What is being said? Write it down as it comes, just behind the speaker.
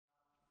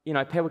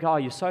people go, oh,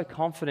 you're so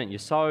confident, you're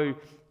so,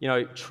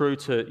 true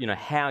to,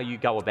 how you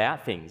go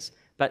about things.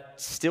 But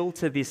still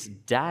to this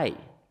day,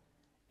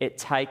 it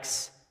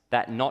takes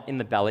that knot in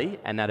the belly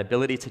and that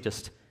ability to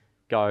just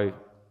go,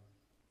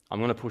 I'm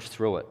going to push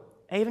through it.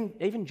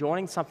 Even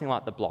joining something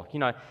like The Block,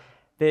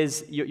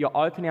 you're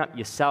opening up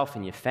yourself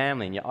and your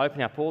family, and you're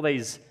opening up all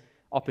these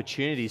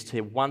opportunities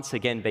to once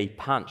again be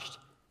punched.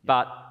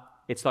 But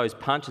it's those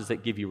punches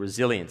that give you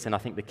resilience. And I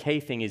think the key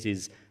thing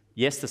is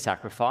yes, the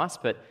sacrifice,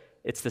 but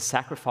it's the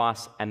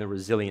sacrifice and the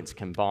resilience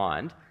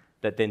combined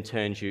that then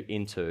turns you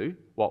into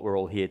what we're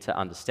all here to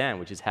understand,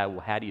 which is how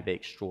do you be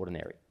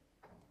extraordinary?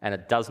 And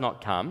it does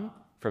not come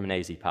from an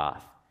easy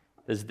path.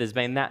 There's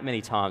been that many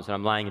times when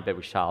I'm laying in bed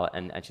with Charlotte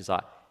and she's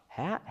like,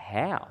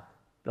 how?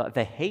 Like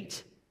the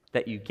heat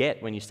that you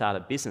get when you start a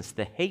business,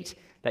 the heat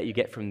that you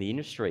get from the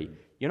industry,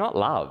 you're not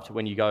loved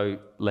when you go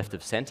left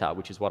of centre,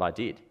 which is what I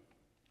did.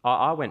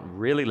 I went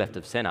really left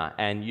of centre,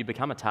 and you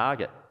become a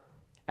target.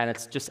 And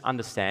it's just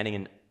understanding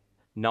and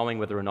knowing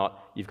whether or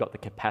not you've got the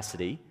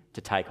capacity to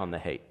take on the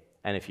heat.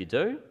 And if you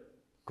do,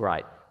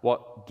 great.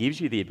 What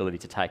gives you the ability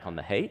to take on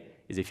the heat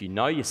is if you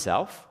know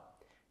yourself,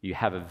 you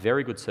have a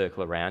very good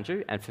circle around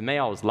you. And for me,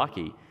 I was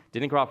lucky.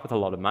 Didn't grow up with a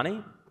lot of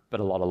money, but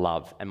a lot of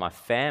love. And my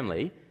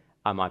family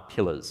are my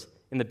pillars.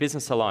 In the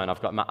business alone,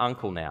 I've got my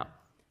uncle now.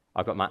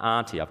 I've got my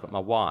auntie. I've got my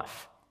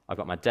wife. I've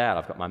got my dad.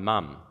 I've got my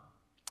mum.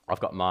 I've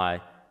got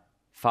my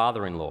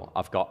father-in-law.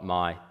 I've got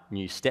my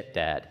new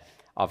stepdad.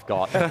 I've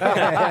got...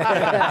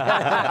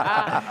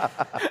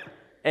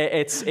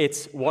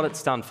 it's what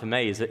it's done for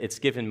me is it's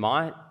given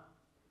my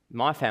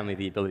family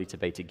the ability to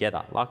be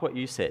together, like what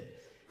you said.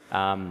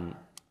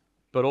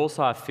 But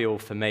also I feel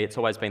for me it's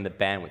always been the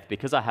bandwidth.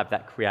 Because I have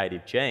that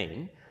creative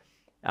gene,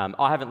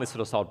 I haven't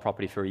listed or sold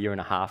property for 1.5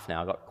 years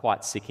now. I got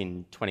quite sick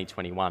in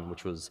 2021,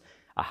 which was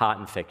a heart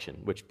infection,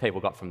 which people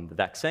got from the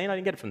vaccine. I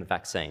didn't get it from the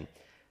vaccine.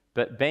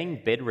 But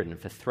being bedridden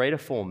for 3 to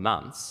 4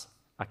 months,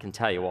 I can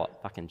tell you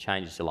what, fucking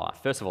changes your life.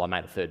 First of all, I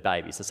made a 3rd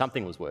baby, so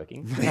something was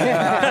working.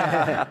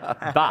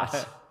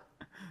 But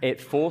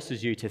it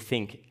forces you to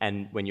think,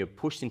 and when you're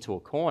pushed into a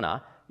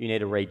corner, you need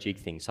to rejig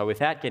things. So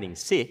without getting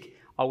sick,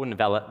 I wouldn't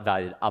have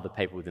validated other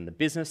people within the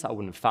business. I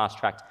wouldn't have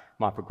fast-tracked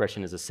my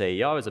progression as a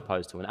CEO as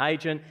opposed to an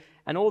agent.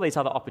 And all these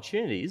other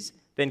opportunities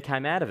then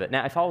came out of it.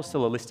 Now, if I was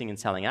still a listing and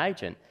selling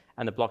agent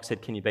and The Block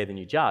said, can you be the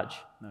new judge?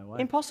 No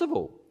way.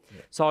 Impossible.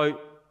 Yeah.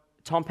 So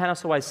Tom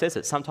Panos always says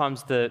it.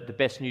 Sometimes the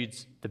best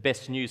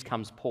news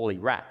comes poorly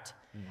wrapped.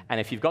 And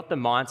if you've got the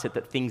mindset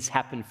that things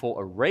happen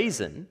for a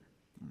reason,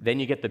 then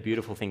you get the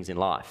beautiful things in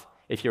life.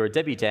 If you're a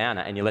Debbie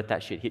Downer and you let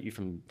that shit hit you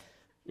from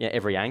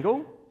every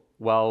angle,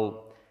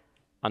 well,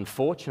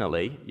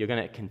 unfortunately, you're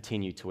going to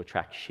continue to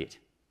attract shit.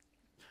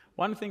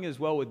 One thing as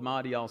well with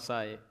Marty, I'll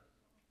say,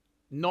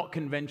 not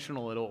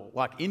conventional at all,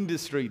 like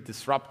industry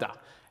disruptor.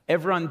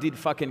 Everyone did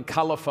fucking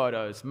colour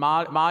photos.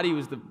 Marty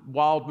was the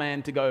wild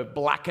man to go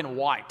black and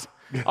white.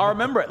 I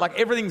remember it, like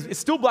it's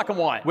still black and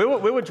white. We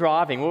were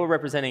driving, we were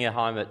representing a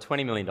home at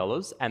 $20 million,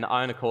 and the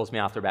owner calls me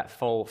after about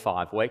 4 or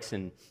 5 weeks,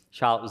 and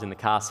Charlotte was in the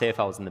car,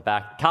 CFO was in the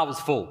back. The car was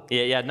full.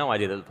 He had no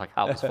idea that the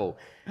car was full.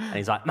 And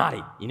he's like,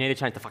 Marty, you need to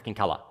change the fucking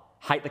colour.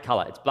 Hate the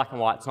colour. It's black and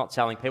white. It's not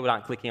selling. People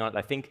aren't clicking on it.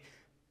 They think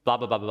blah,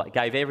 blah, blah, blah, blah.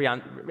 Gave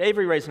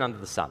every reason under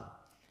the sun.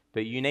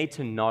 But you need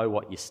to know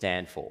what you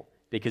stand for.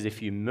 Because if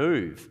you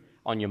move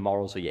on your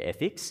morals or your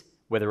ethics,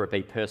 whether it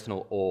be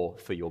personal or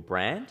for your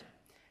brand,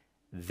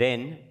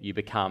 then you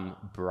become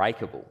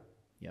breakable.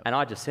 Yep. And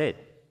I just said,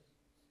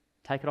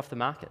 take it off the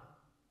market.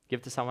 Give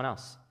it to someone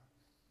else.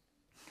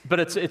 But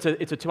it's a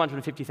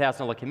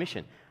 $250,000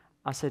 commission.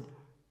 I said,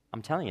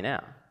 I'm telling you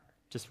now,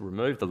 just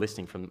remove the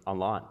listing from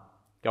online.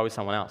 Go with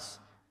someone else.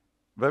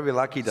 Very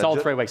lucky.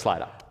 Sold 3 weeks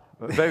later.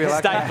 Very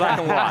lucky. Stayed black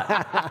and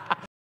white.